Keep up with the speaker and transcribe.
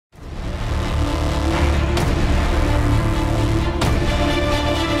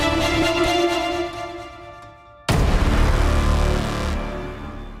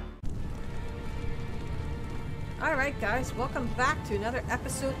guys, welcome back to another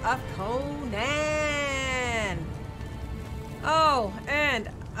episode of Conan. Oh, and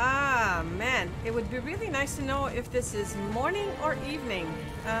man, it would be really nice to know if this is morning or evening.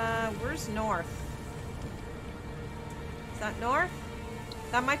 Where's north? Is that north?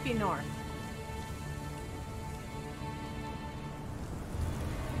 That might be north.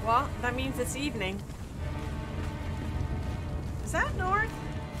 Well, that means it's evening. Is that north?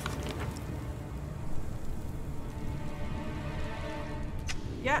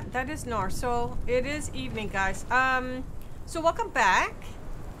 Yeah, that is north. So it is evening, guys. So welcome back.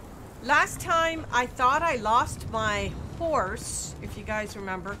 Last time I thought I lost my horse, if you guys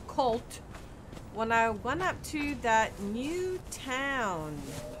remember, Colt, when I went up to that new town,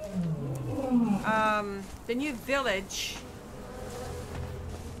 the new village.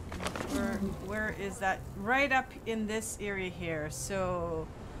 Where is that? Right up in this area here. So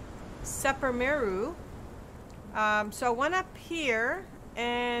Sepermeru. So I went up here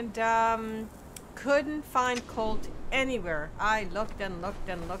and couldn't find Colt anywhere. I looked and looked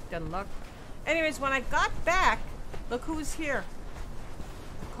and looked and looked. Anyways, when I got back, look who's here.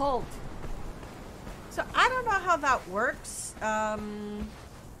 Colt. So I don't know how that works.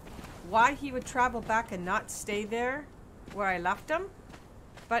 Why he would travel back and not stay there where I left him.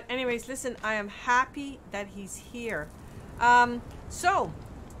 But anyways, listen, I am happy that he's here. So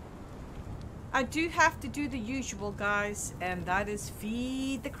I do have to do the usual, guys, and that is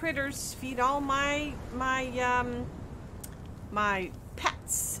feed the critters, feed all my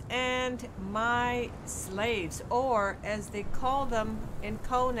pets and my slaves, or as they call them in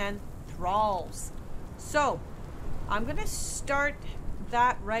Conan, thralls. So I'm gonna start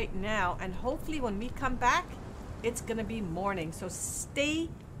that right now, and hopefully when we come back, it's gonna be morning. So stay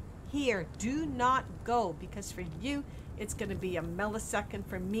here, do not go, because for you it's gonna be a millisecond.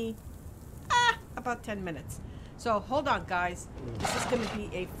 For me, about 10 minutes. So hold on, guys. This is going to be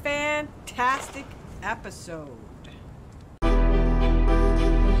a fantastic episode.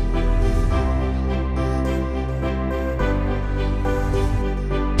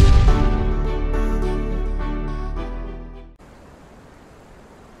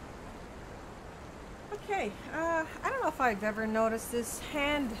 Okay, I don't know if I've ever noticed this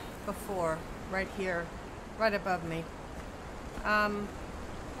hand before, right here, right above me.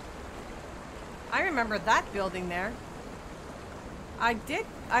 I remember that building there. I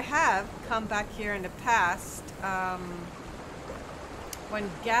have come back here in the past when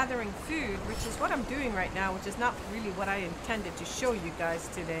gathering food, which is what I'm doing right now, which is not really what I intended to show you guys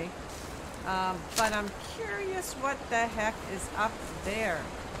today. But I'm curious what the heck is up there.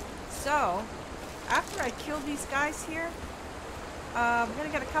 So, after I kill these guys here, I'm gonna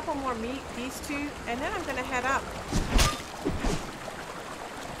get a couple more meat, these two, and then I'm gonna head up.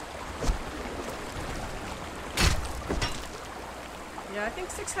 Yeah, I think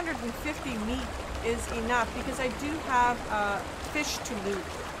 650 meat is enough because I do have fish to loot.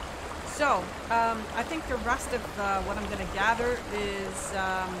 So, I think the rest of what I'm going to gather is,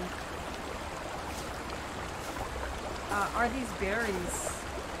 are these berries.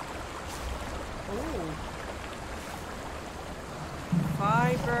 Ooh.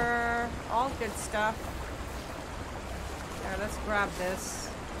 Fiber, all good stuff. There, let's grab this.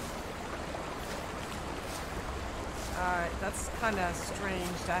 Alright, that's kind of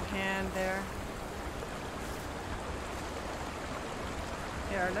strange, that hand there.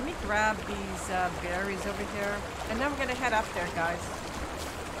 Here, let me grab these berries over here. And then we're going to head up there, guys.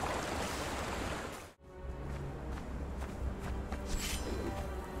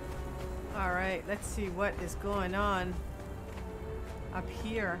 Alright, let's see what is going on up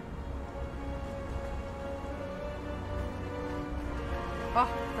here. Oh,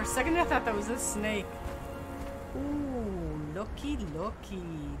 for a second I thought that was a snake. Ooh, looky, looky.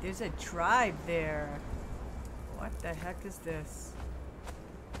 There's a tribe there. What the heck is this?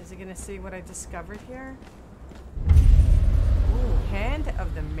 Is it gonna say what I discovered here? Ooh, hand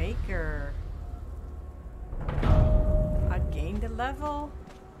of the maker. I gained a level.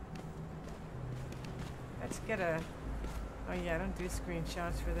 Let's get a... Oh yeah, I don't do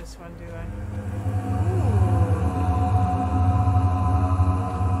screenshots for this one, do I?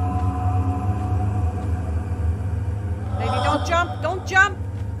 Don't jump! Don't jump!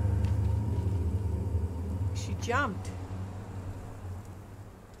 She jumped.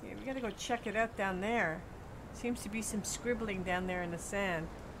 Yeah, we gotta go check it out down there. Seems to be some scribbling down there in the sand.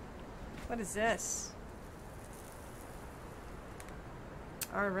 What is this?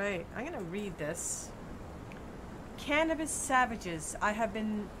 Alright, I'm gonna read this. Cannabis savages, I have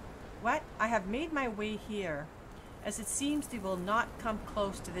been... What? I have made my way here. As it seems they will not come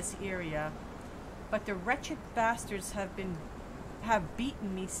close to this area. but the wretched bastards have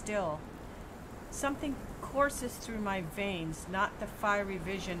beaten me still. Something courses through my veins, not the fiery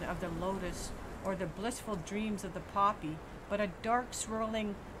vision of the lotus or the blissful dreams of the poppy, but a dark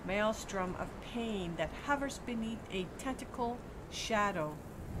swirling maelstrom of pain that hovers beneath a tentacle shadow.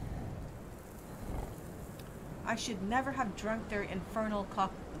 I should never have drunk their infernal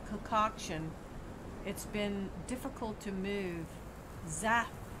concoction. It's been difficult to move. Zath,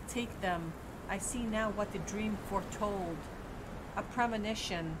 take them. I see now what the dream foretold. A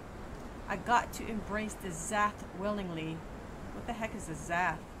premonition. I got to embrace the Zath willingly. What the heck is a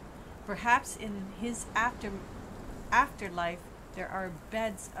Zath? Perhaps in his afterlife there are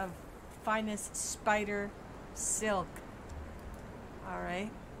beds of finest spider silk.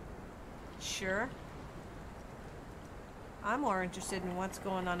 Alright. Sure. I'm more interested in what's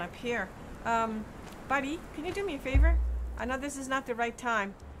going on up here. Buddy, can you do me a favor? I know this is not the right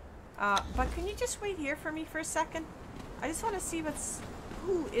time. But can you just wait here for me for a second? I just want to see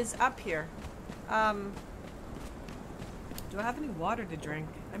who is up here. Do I have any water to drink?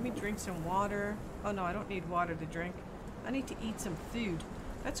 Let me drink some water. Oh no, I don't need water to drink. I need to eat some food.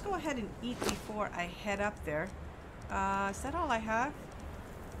 Let's go ahead and eat before I head up there. Is that all I have?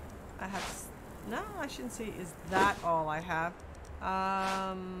 I have... No, I shouldn't say is that all I have.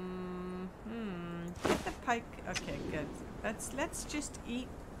 Get the pike. Okay, good. Let's just eat.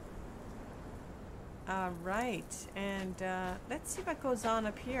 Right, and let's see what goes on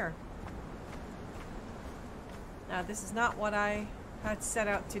up here. Now, this is not what I had set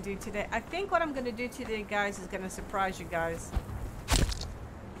out to do today. I think what I'm going to do today, guys, is going to surprise you guys.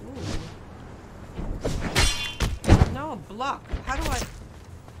 Ooh. No, block. How do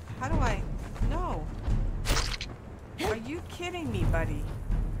I... No. Are you kidding me, buddy?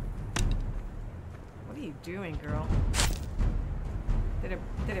 What are you doing, girl? Did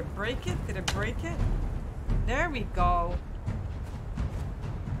it break it? Did it break it? There we go.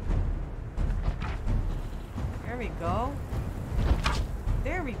 There we go.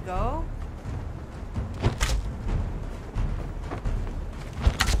 There we go.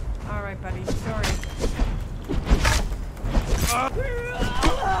 All right, buddy. Sorry.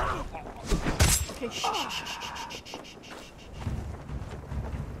 Okay, shh.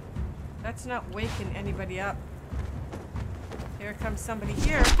 That's not waking anybody up. Here comes somebody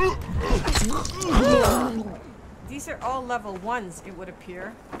here. These are all level 1s, it would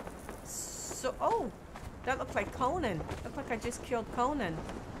appear. So, oh, that looked like Conan. Looked like I just killed Conan.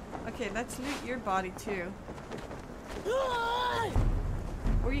 Okay, let's loot your body too.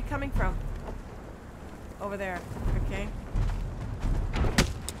 Where are you coming from? Over there. Okay.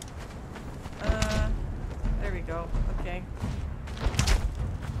 There we go. Okay.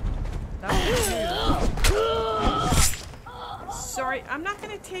 That was two. Sorry, I'm not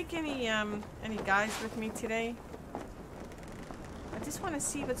gonna take any guys with me today. I just want to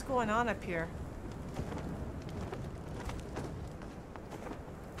see what's going on up here.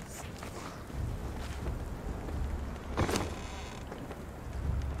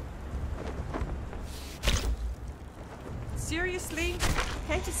 Seriously?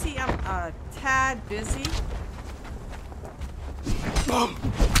 Can't you see I'm a tad busy?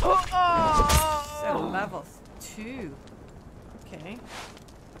 So level 2. Okay.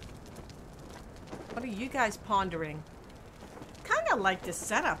 What are you guys pondering? Kind of like this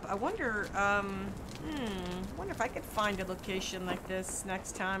setup. I wonder, wonder if I could find a location like this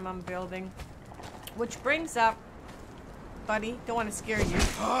next time I'm building. Which brings up, buddy, don't want to scare you.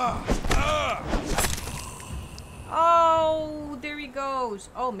 Oh, there he goes.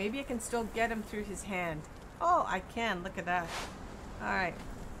 Oh, maybe I can still get him through his hand. Oh, I can. Look at that. All right.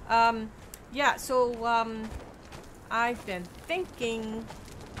 Yeah, so, I've been thinking,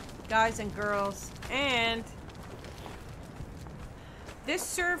 guys and girls, and this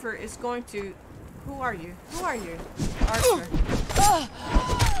server is going to... Who are you? Who are you? Archer.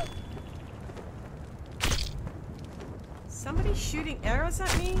 Somebody shooting arrows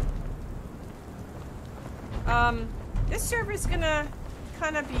at me? This server is gonna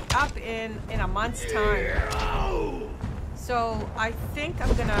kind of be up in a month's time. So I think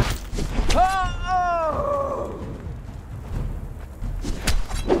I'm gonna... Oh,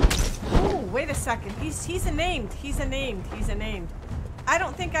 wait a second. He's a named. He's a named. He's a named. I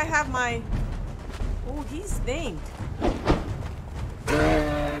don't think I have my... Oh, he's named.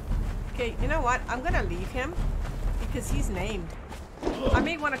 Okay, you know what? I'm gonna leave him because he's named. I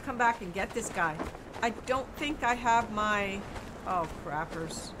may want to come back and get this guy. I don't think I have my... Oh,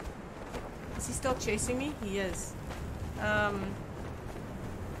 crappers. Is he still chasing me? He is.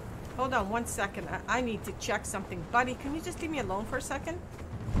 Hold on one second. I need to check something. Buddy, can you just leave me alone for a second?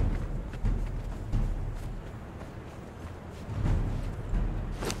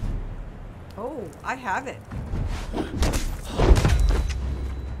 Oh, I have it.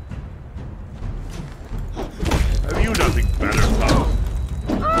 Have you nothing better, pal?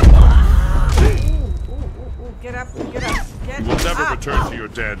 Ooh, get up, get up, get You will never up. return to your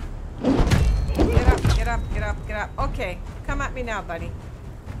den. Get up, get up, get up, get up. Okay, come at me now, buddy.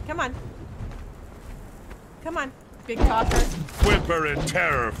 Come on. Come on, big talker. Whimper in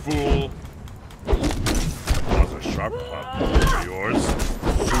terror, fool. Was a sharp pump of yours.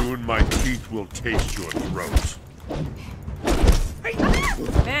 Soon my teeth will taste your throat.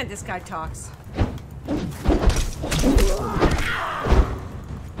 Man, this guy talks.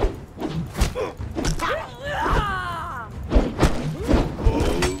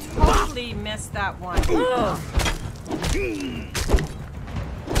 Totally missed that one.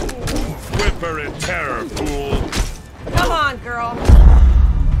 Whimper in terror, fool. Come on, girl.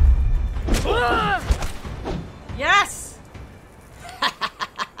 Yes!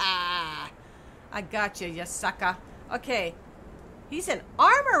 I got you, you sucker. Okay. He's an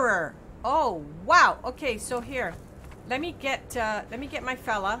armorer. Oh, wow. Okay, so here. Let me get my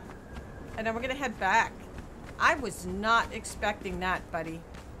fella. And then we're gonna head back. I was not expecting that, buddy.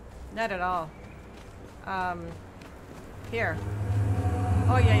 Not at all. Here.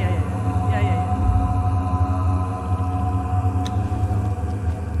 Oh, yeah.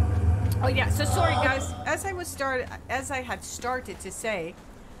 Oh yeah, so sorry guys. As I had started to say,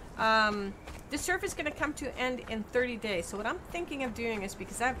 the server is going to come to an end in 30 days. So what I'm thinking of doing is,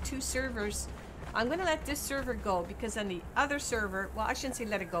 because I have 2 servers, I'm going to let this server go, because on the other server, well, I shouldn't say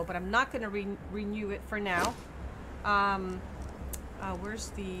let it go, but I'm not going to renew it for now. Where's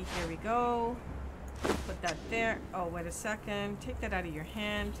the, here we go. Put that there. Oh, wait a second. Take that out of your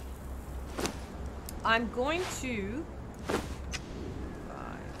hand. I'm going to,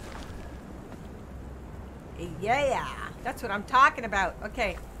 yeah, that's what I'm talking about.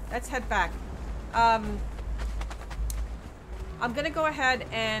 Okay, let's head back. I'm gonna go ahead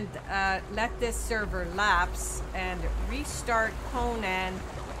and let this server lapse and restart Conan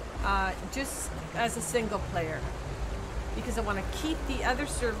just as a single player, because I want to keep the other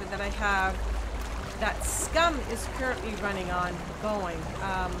server that I have, that Scum is currently running on, going.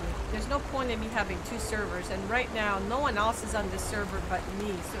 There's no point in me having 2 servers, and right now no one else is on this server but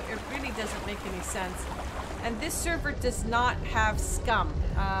me, so it really doesn't make any sense. And this server does not have Scum.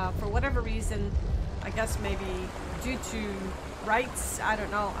 For whatever reason, I guess maybe due to rights, I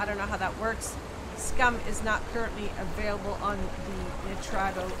don't know how that works. Scum is not currently available on the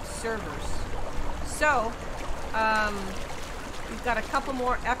Nitrado servers. So, we've got a couple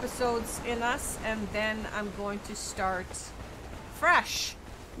more episodes in us, and then I'm going to start fresh.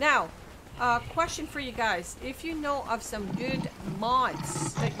 Now, question for you guys. If you know of some good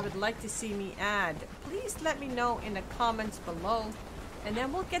mods that you would like to see me add, please let me know in the comments below, and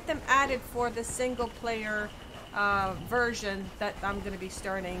then we'll get them added for the single player version that I'm going to be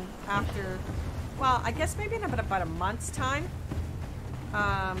starting after, well, I guess maybe in about a month's time.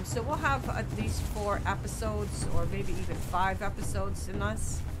 So we'll have at least 4 episodes, or maybe even 5 episodes in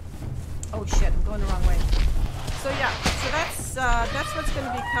us. Oh shit, I'm going the wrong way. So yeah, so that's what's going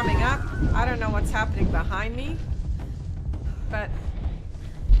to be coming up. I don't know what's happening behind me, but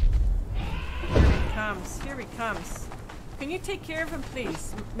here he comes. Here he comes. Can you take care of him,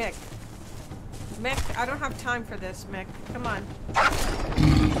 please, Mick? Mick, I don't have time for this, Mick. Come on.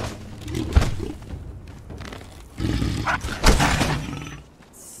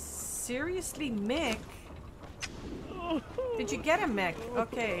 Seriously, Mick? Did you get him, Mick?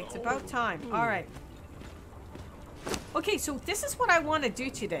 Okay, it's about time. All right. Okay, so this is what I want to do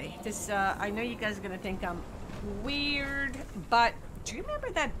today. This, I know you guys are going to think I'm weird, but do you remember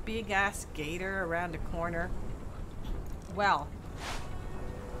that big-ass gator around the corner? Well,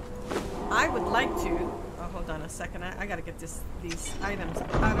 I would like to... Oh, hold on a second. I got to get these items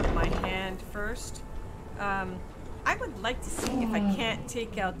out of my hand first. I would like to see if I can't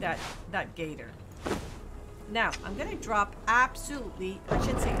take out that gator. Now, I'm going to drop absolutely... I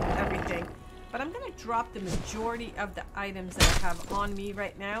shouldn't say everything. But I'm going to drop the majority of the items that I have on me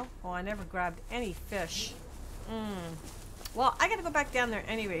right now. Oh, I never grabbed any fish. Well, I got to go back down there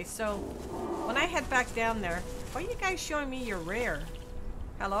anyway. So, when I head back down there, why are you guys showing me your rare?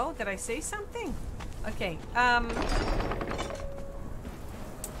 Hello? Did I say something? Okay. I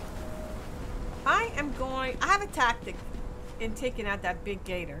have a tactic in taking out that big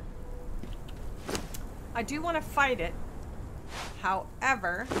gator. I do want to fight it.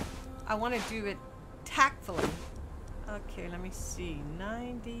 However... I want to do it tactfully. Okay, let me see.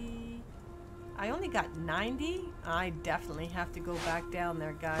 90. I only got 90. I definitely have to go back down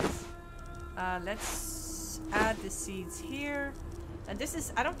there, guys. Let's add the seeds here. And this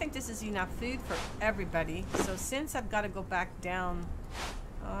is, I don't think this is enough food for everybody. So since I've got to go back down,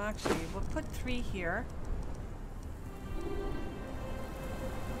 oh, actually, we'll put 3 here.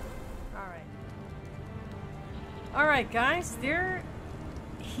 Alright. Alright, guys, there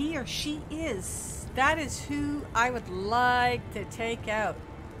he or she is. That is who I would like to take out.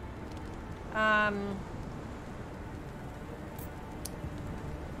 I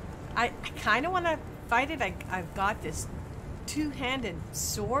kind of want to fight it. I've got this two-handed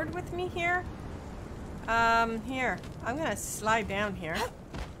sword with me here. Here. I'm going to slide down here.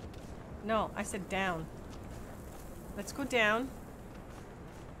 No, I said down. Let's go down.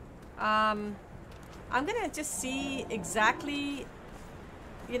 I'm going to just see exactly,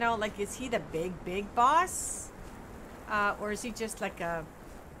 you know, like, is he the big boss? Or is he just like a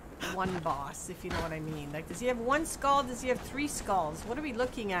one boss, if you know what I mean? Like, does he have 1 skull? Does he have 3 skulls? What are we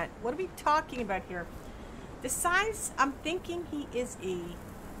looking at? What are we talking about here? The size, I'm thinking he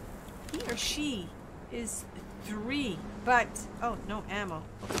or she is 3, but, oh, no ammo.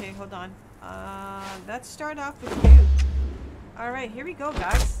 Okay, hold on. Let's start off with you. All right, here we go,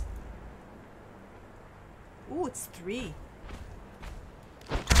 guys. Ooh, it's 3.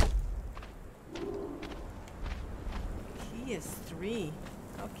 He is 3.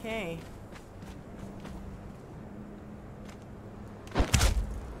 Okay.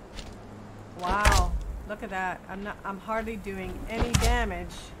 Wow. Look at that. I'm hardly doing any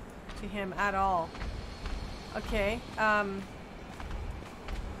damage to him at all. Okay. Ooh,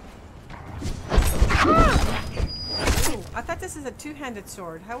 I thought this is a two-handed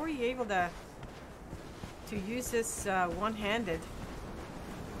sword. How were you able to use this one-handed?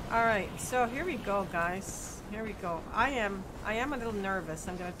 All right. So here we go, guys. Here we go. I am a little nervous.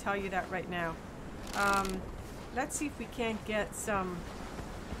 I'm going to tell you that right now. Let's see if we can't get some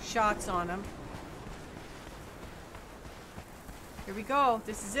shots on him. Here we go.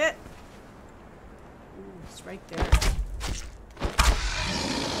 This is it. Ooh, it's right there.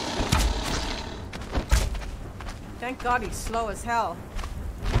 Thank God he's slow as hell.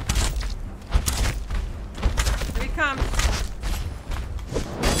 Here he comes.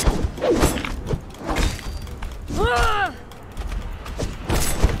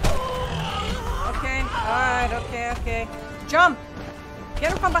 Okay, alright, okay. Jump!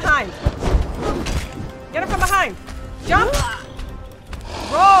 Get him from behind! Get him from behind! Jump!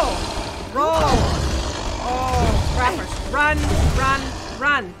 Roll! Oh, crappers.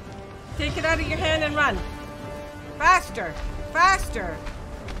 Run! Take it out of your hand and run. Faster!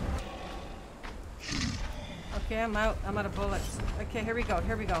 Okay, I'm out of bullets. Okay, here we go.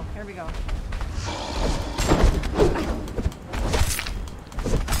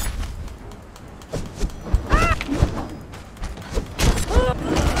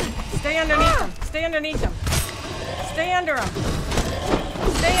 Stay underneath him. Stay under him.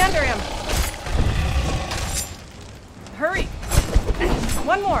 Hurry.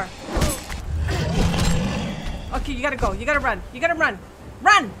 One more. Okay, you gotta go. You gotta run.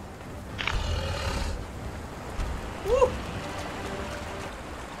 Run! Woo!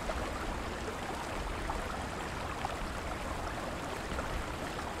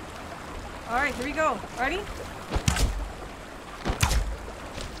 Alright, here we go. Ready?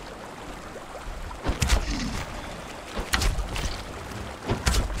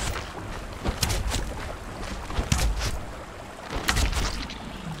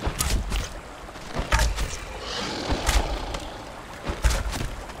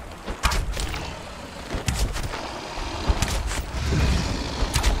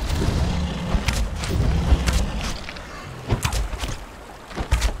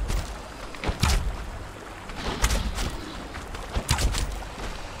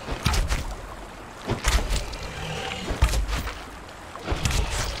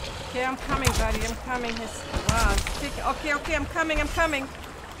 Okay, I'm coming, buddy. I'm coming. Wow, it's thick. Okay, I'm coming.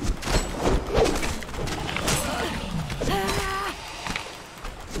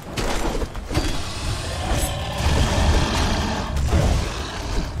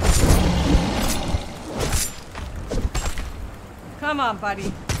 Come on,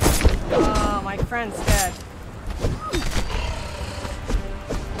 buddy. Oh, my friend's dead.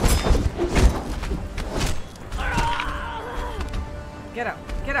 Get up.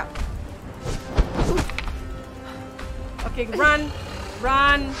 Okay,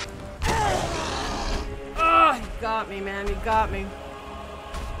 run. Oh, he got me, man. He got me.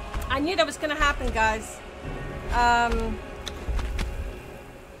 I knew that was gonna happen, guys.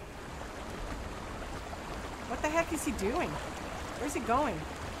 What the heck is he doing? Where's he going?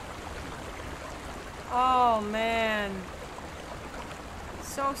 Oh, man.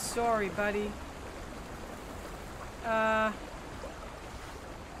 So sorry, buddy.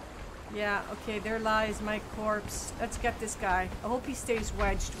 Yeah, okay, there lies my corpse. Let's get this guy. I hope he stays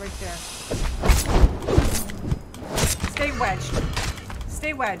wedged right there. Stay wedged.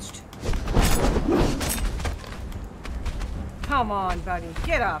 Stay wedged. Come on, buddy.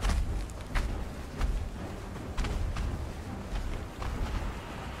 Get up.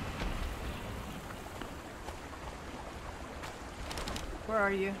 Where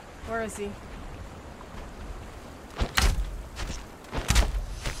are you? Where is he?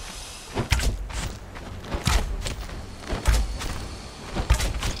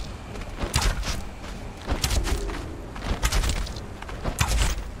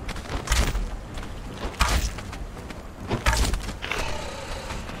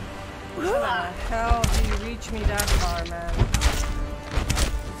 How do you reach me that far, man?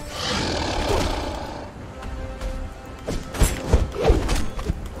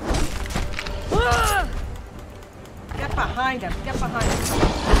 Get behind him. Get behind him.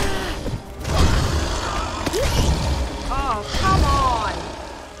 Oh, come on.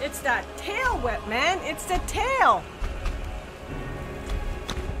 It's that tail whip, man. It's the tail.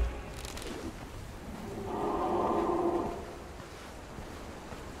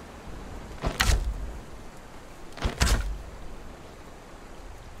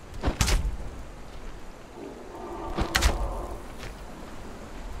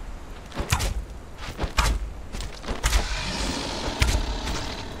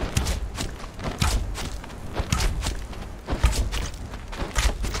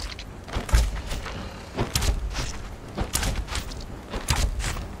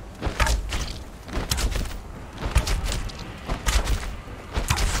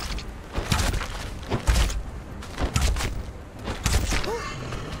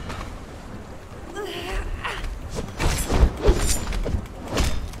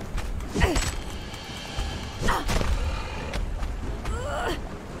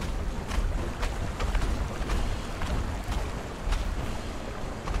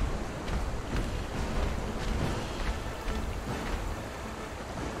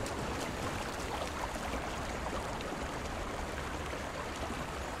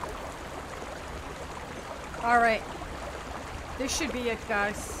 Alright. This should be it,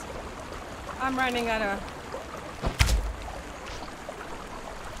 guys. I'm running out of...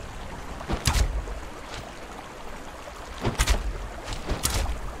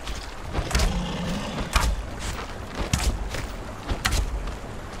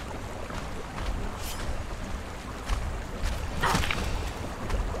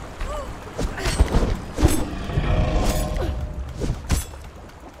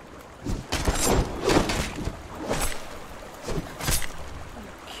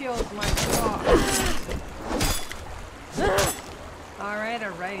 killed my dog. Alright,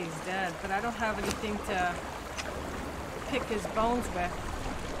 he's dead. But I don't have anything to pick his bones with.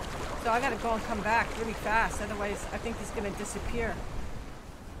 So I gotta go and come back really fast. Otherwise, I think he's gonna disappear.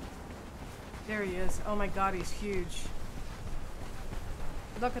 There he is. Oh my god, he's huge.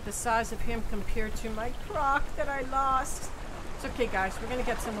 Look at the size of him compared to my croc that I lost. It's okay, guys. We're gonna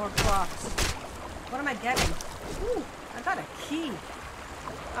get some more crocs. What am I getting? Ooh, I got a key.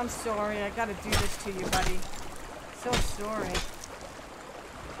 I'm sorry, I gotta do this to you, buddy. So sorry.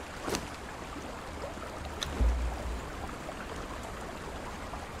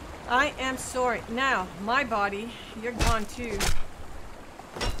 I am sorry. Now, my body, you're gone too.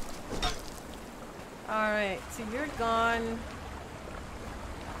 Alright, so you're gone.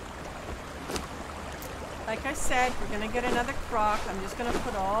 Like I said, we're gonna get another croc. I'm just gonna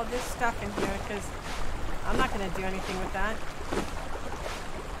put all this stuff in here because I'm not gonna do anything with that.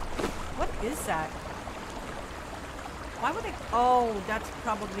 What is that? Why would it? Oh, that's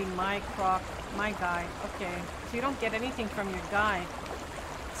probably my croc, my guy. Okay, so you don't get anything from your guy.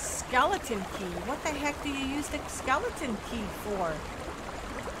 Skeleton key. What the heck do you use the skeleton key for?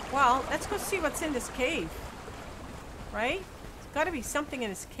 Well, let's go see what's in this cave. Right? There's got to be something in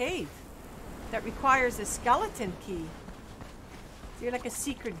this cave that requires a skeleton key. Is there like a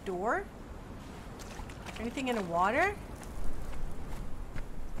secret door? Anything in the water?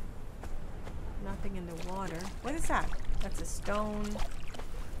 Nothing in the water. What is that? That's a stone.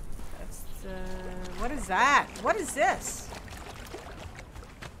 That's what is that? What is this?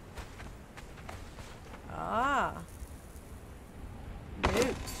 Ah.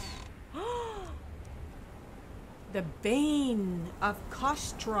 Loot. The Bane of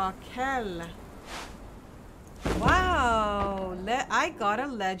Crocodile. Wow. I got a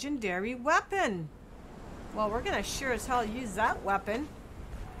legendary weapon. Well, we're gonna sure as hell use that weapon.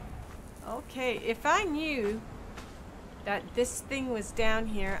 Okay, if I knew that this thing was down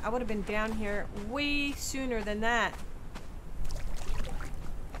here, I would have been down here way sooner than that.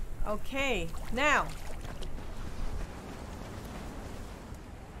 Okay, now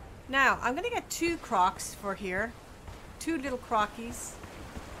I'm gonna get 2 crocs for here. 2 little crockies.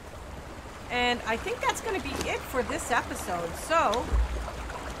 And I think that's gonna be it for this episode. So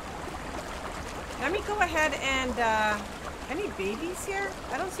let me go ahead and any babies here?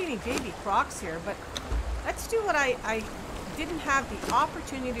 I don't see any baby crocs here, but let's do what I didn't have the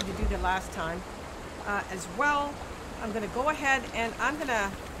opportunity to do the last time as well. I'm gonna go ahead and I'm gonna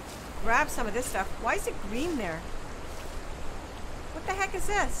grab some of this stuff. Why is it green there? What the heck is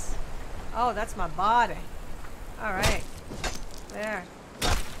this? Oh, that's my body. All right, there.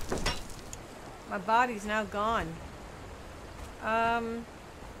 My body's now gone.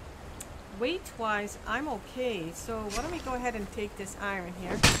 Weight-wise, I'm okay. So why don't we go ahead and take this iron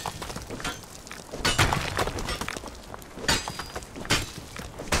here.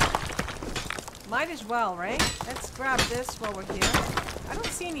 Might as well, right? Let's grab this while we're here. I don't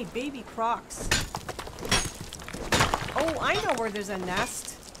see any baby crocs. Oh, I know where there's a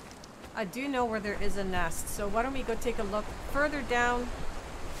nest. I do know where there is a nest. So why don't we go take a look further down.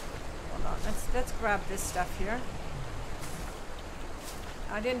 Hold on, let's grab this stuff here.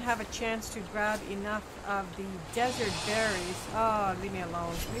 I didn't have a chance to grab enough of the desert berries. Oh, leave me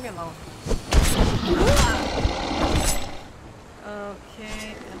alone. Leave me alone.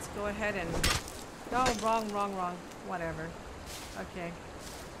 Okay, let's go ahead and... Oh, wrong. Whatever. Okay.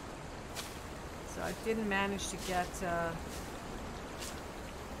 So I didn't manage to get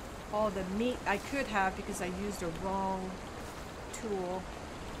all the meat I could have because I used a wrong tool.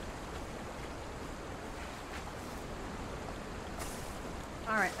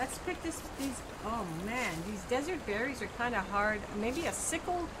 Alright, let's pick these. Oh man, these desert berries are kind of hard. Maybe a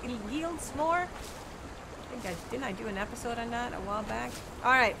sickle yields more? Didn't I do an episode on that a while back?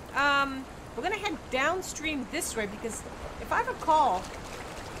 Alright, we're gonna head downstream this way because if I recall,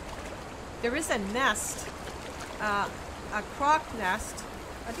 there is a nest, a croc nest.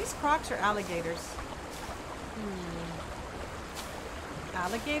 Are these crocs or alligators?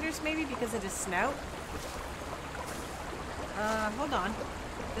 Alligators maybe because of the snout? Hold on.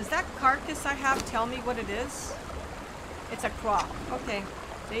 Does that carcass I have tell me what it is? It's a croc. Okay,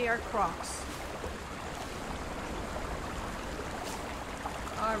 they are crocs.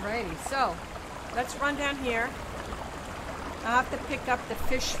 Alrighty, so let's run down here. I have to pick up the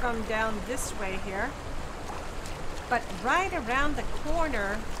fish from down this way here. But right around the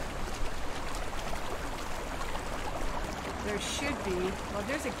corner, there should be, well,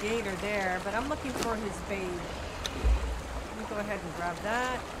 there's a gator there, but I'm looking for his babe. Let me go ahead and grab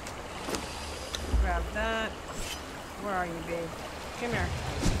that. Grab that. Where are you, babe? Come here.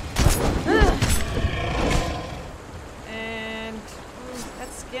 And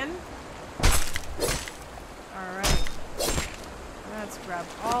that's skin. Alright. Let's grab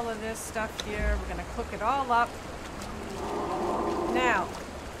all of this stuff here. We're going to cook it all up. Now,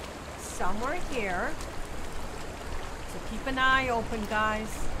 somewhere here, so keep an eye open, guys.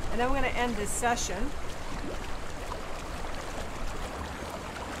 And then we're going to end this session.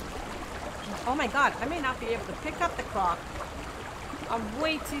 Oh my god, I may not be able to pick up the croc. I'm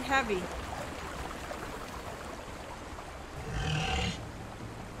way too heavy.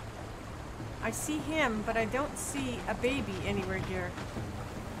 I see him, but I don't see a baby anywhere here.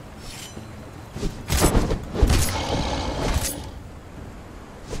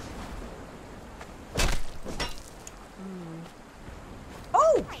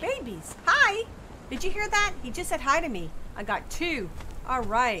 Oh, babies! Hi! Did you hear that? He just said hi to me. I got 2. All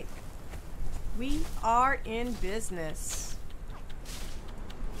right. We are in business.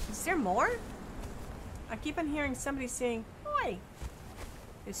 Is there more? I keep on hearing somebody saying, "Oi,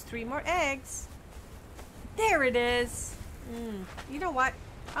 there's 3 more eggs." There it is. You know what?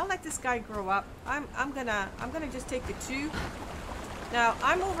 I'll let this guy grow up. I'm gonna just take the 2. Now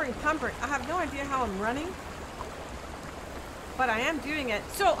I'm over encumbered. I have no idea how I'm running, but I am doing it.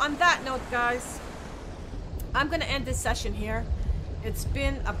 So on that note, guys, I'm gonna end this session here. It's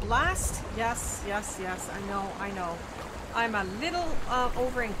been a blast. Yes, I know. I'm a little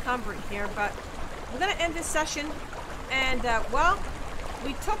over encumbered here, but we're gonna end this session. And well,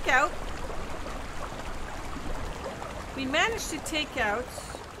 we managed to take out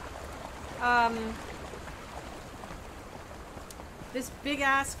this big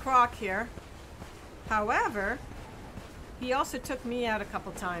ass croc here. However, he also took me out a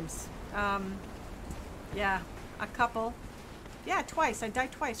couple times. Yeah, a couple. Yeah, twice. I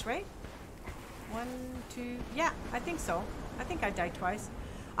died twice, right? 1, 2. Yeah, I think so. I think I died twice.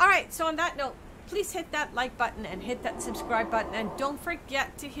 Alright, so on that note, please hit that like button and hit that subscribe button. And don't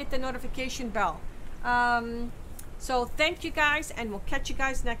forget to hit the notification bell. So thank you guys, and we'll catch you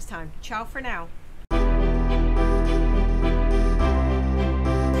guys next time. Ciao for now.